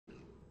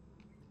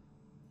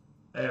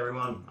Hey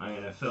everyone, I'm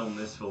going to film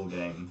this full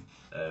game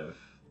of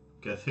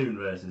THUN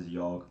versus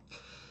YOG,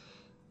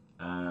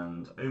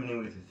 and opening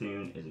with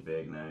THUN is a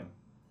big no.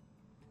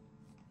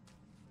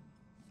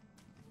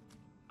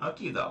 I'll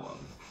keep that one,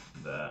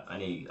 but I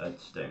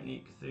just don't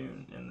need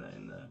THUN in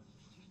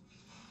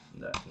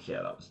the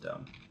yeah, that was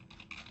dumb.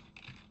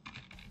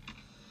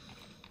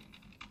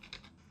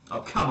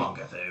 Oh come on,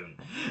 THUN!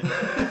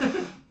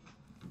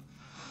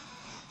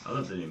 I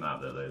love the new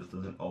map though. There's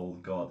an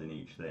old god in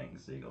each thing,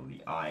 so you got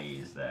the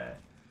eyes there.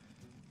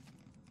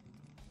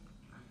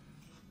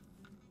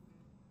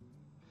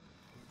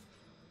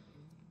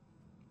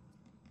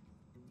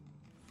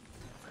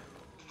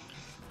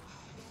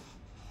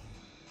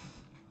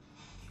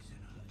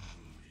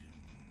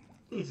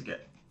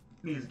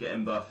 Needs to get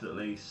him buffed at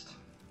least.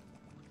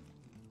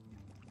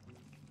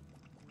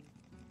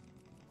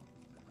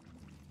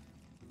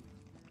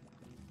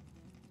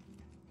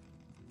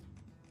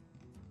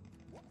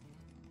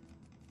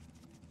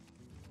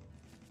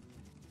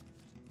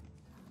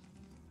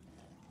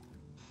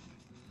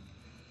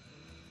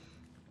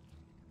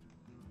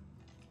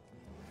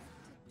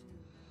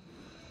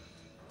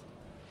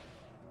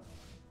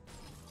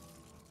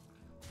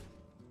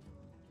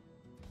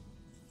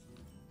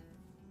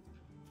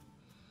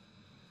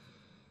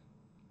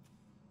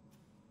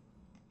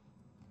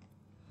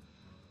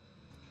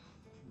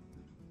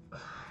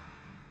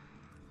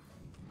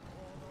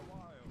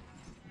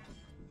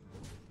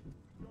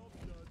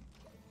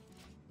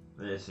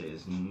 This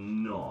is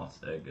not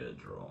a good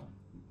draw.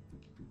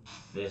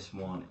 This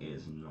one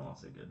is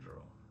not a good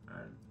draw.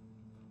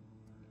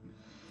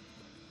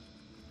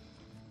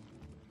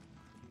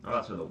 Oh,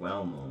 that's where the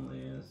well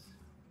normally is.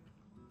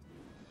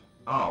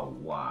 Oh,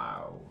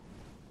 wow.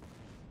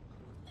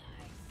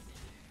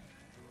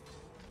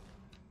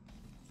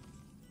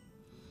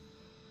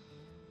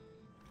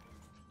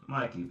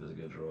 My keeper's a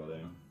good draw,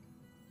 though.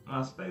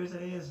 I suppose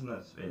it is, and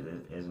it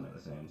isn't at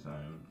the same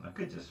time. I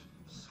could just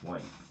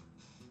swipe.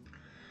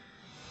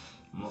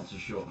 I'm not too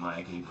sure what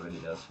my keeper really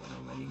does for me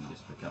when you can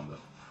just become the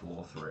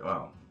 4-3.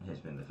 Well,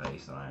 hits me in the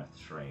face and I have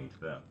to trade,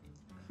 but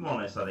if I'm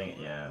honest, I think,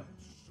 yeah.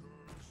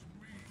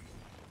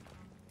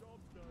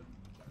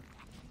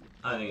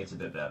 I think it's a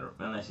bit better,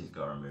 unless he's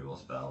got a removal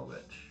spell,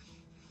 which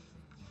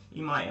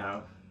he might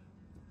have.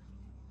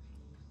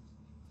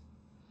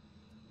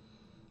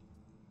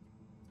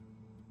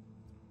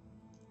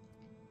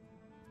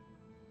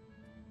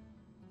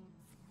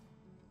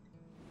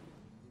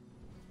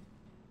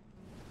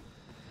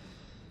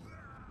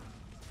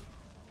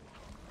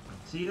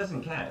 See, he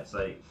doesn't care. It's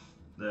like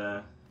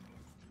the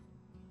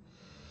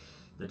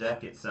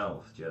deck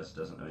itself just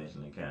doesn't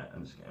originally care.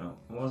 I'm just going, oh,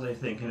 what was I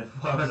thinking of?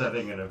 What was I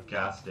thinking of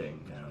casting?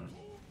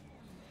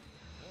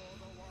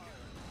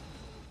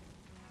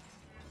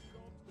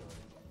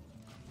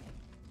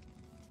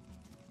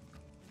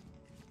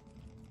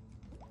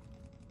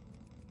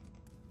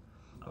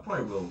 I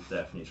probably will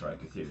definitely try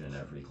Cthulhu in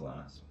every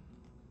class.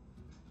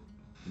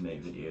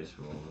 Make videos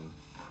for all of them.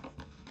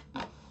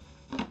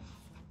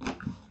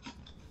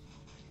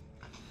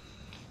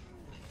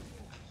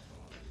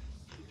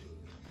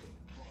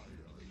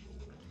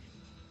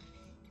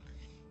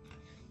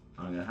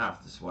 I'm gonna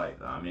have to swipe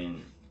that. I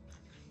mean,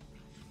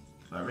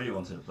 I really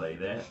wanted to play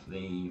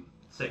the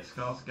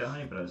 6-cost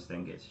guy, but I just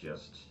think it's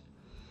just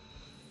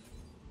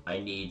I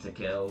need to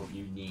kill.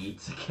 You need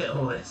to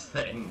kill this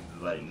thing.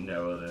 Like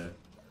no other.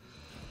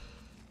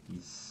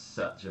 He's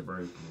such a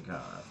broken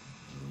card.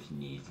 You just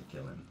need to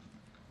kill him.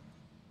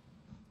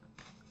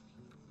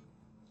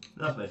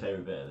 That's my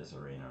favourite bit of this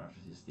arena.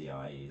 Just the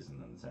eyes and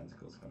then the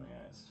tentacles coming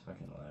out. It's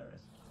fucking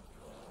hilarious.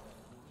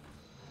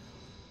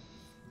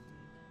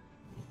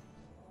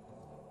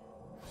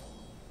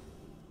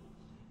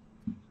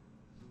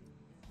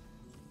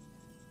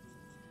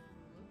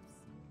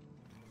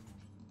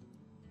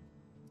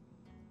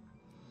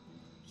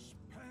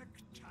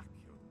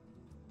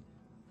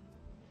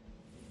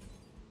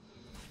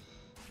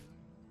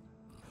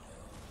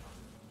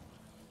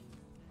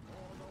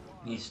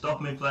 He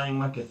stopped me playing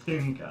my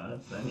Cthulhu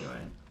cards,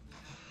 anyway.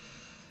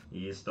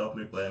 He stopped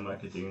me playing my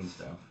Cthulhu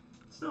stuff.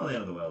 It's not the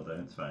end of the world though,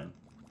 it's fine.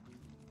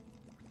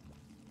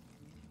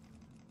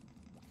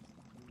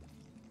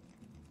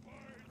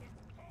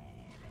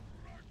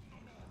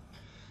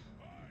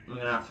 I'm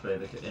gonna have to play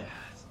the... Yeah,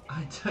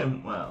 I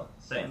don't... Well,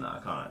 saying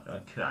that,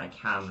 I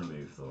can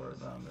remove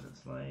Thorazan, but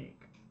it's like...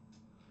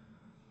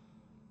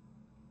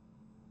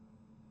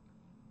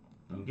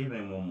 I'm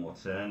giving one more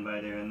turn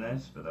by doing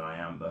this, but then I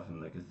am buffing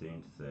the Cthulhu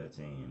to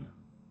 13.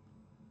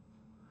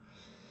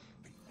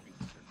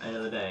 End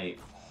of the day,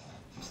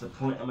 it's the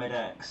point of my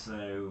deck,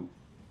 so...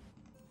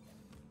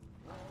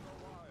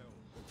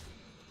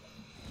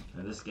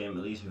 In this game,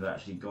 at least we've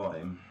actually got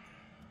him.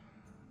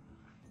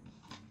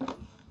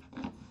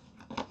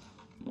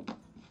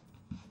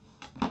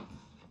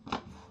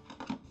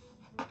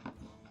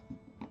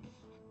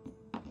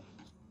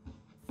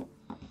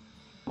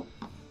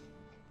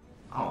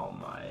 Oh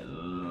my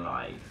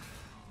life.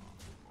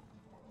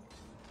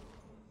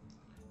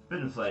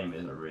 Spin Flame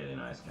is a really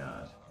nice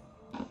card.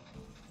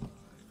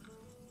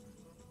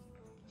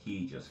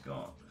 he just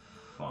got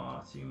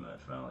far too much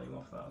value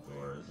off that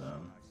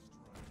Thorazone.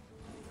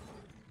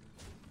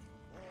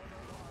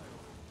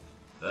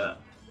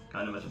 But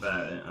kind of much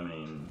about it. I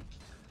mean,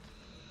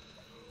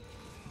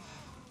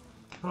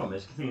 the problem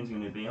is Cthulhu's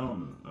going to be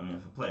on. I mean,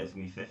 if a player's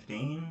going to be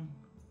 15,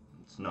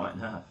 it's not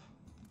enough.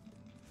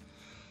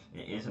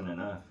 It isn't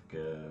enough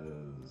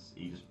because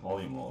he just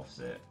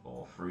polymorphs it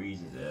or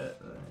freezes it.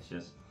 It's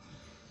just.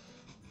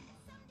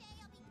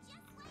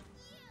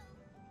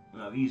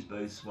 I've used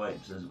both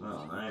swipes as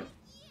well now.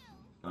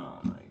 Oh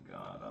my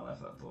god, I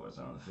left that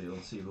Thorazone on the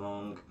field too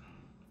long.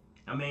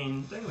 I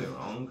mean, don't get me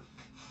wrong.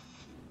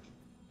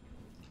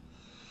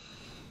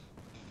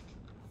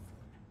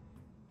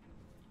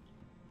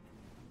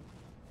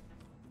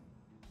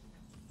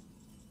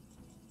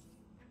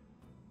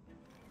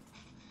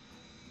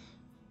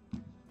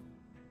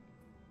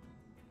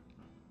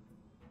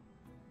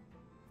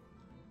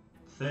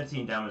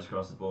 $13 damage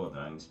across the board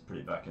though, and it's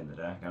pretty back in the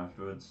deck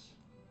afterwards.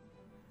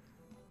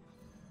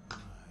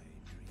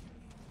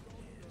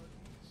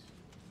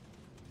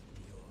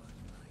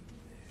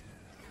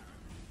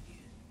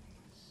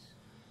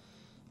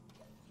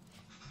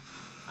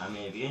 I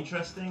mean, it'd be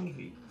interesting if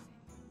he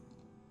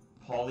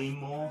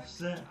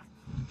polymorphs it.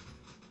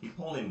 If he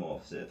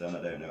polymorphs it, then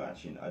I don't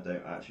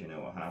actually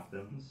know what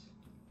happens.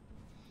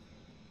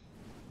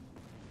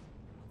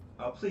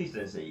 Oh, please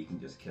don't say you can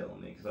just kill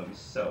me, because I'd be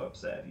so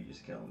upset if you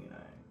just kill me now.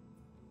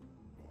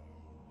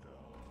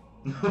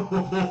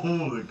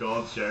 Oh, the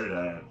God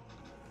Showdown.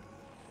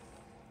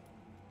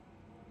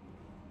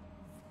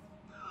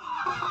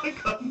 I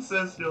got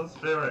Ancestral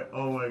Spirit,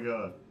 oh my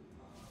god.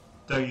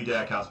 Don't you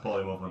dare cast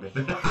Polymorph on me.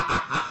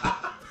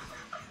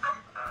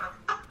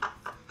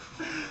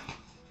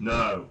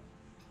 No.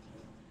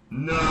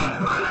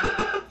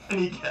 No! And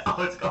he get,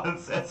 oh, it's got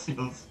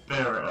Ancestral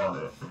Spirit on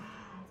it.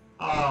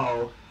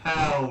 Oh,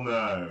 hell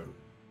no.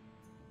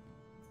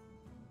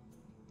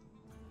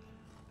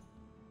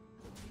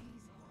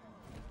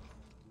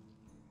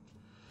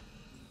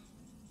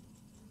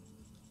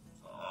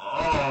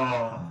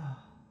 Oh.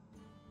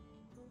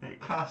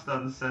 It cast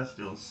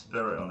Ancestral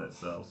Spirit on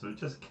itself, so it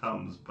just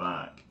comes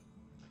back.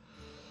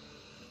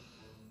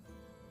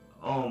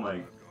 Oh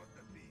my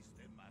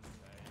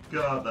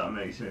god, that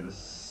makes me the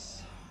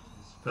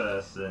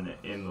person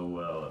in the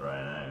world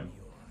right now.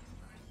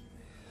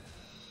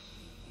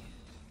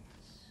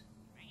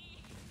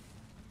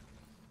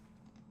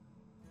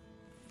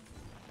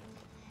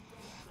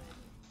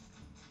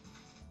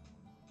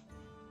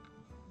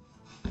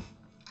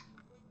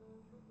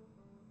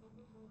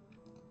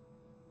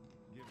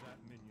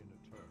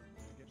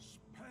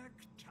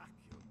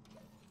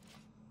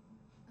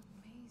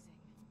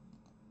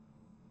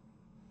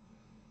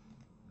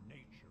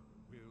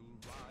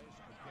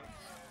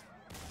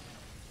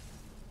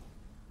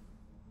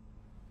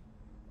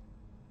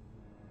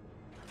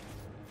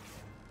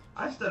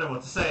 I just don't know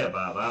what to say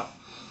about that.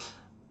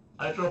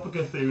 I drop a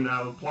Cthulhu, I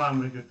have a plan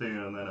with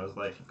Cthulhu, and then I was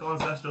like, go on,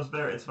 Ancestral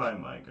Spirit, it's fine,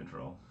 mind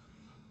control.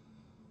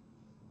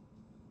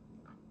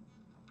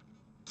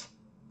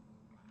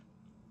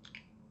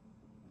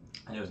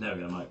 And it was never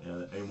going to make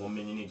only one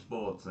minion each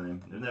board, so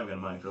it was never going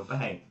to mind control. But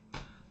hey,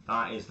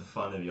 that is the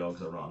fun of YOG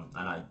SARON,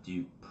 and I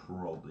do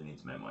probably need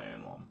to make my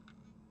own one.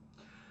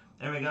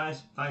 Anyway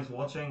guys, thanks for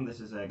watching. This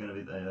is going to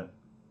be the...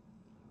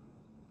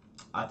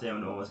 I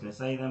don't know what I was going to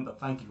say then, but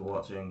thank you for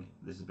watching.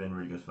 This has been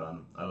really good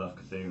fun. I love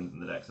Cthulhu,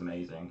 and the deck's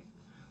amazing.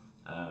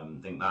 I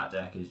think that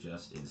deck is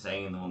just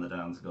insane, the one that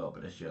Dan's got,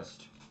 but it's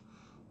just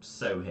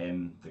so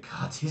him. The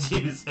card he's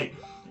using,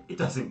 it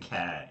doesn't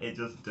care. It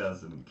just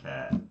doesn't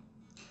care.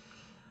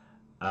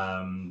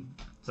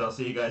 So I'll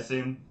see you guys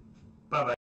soon.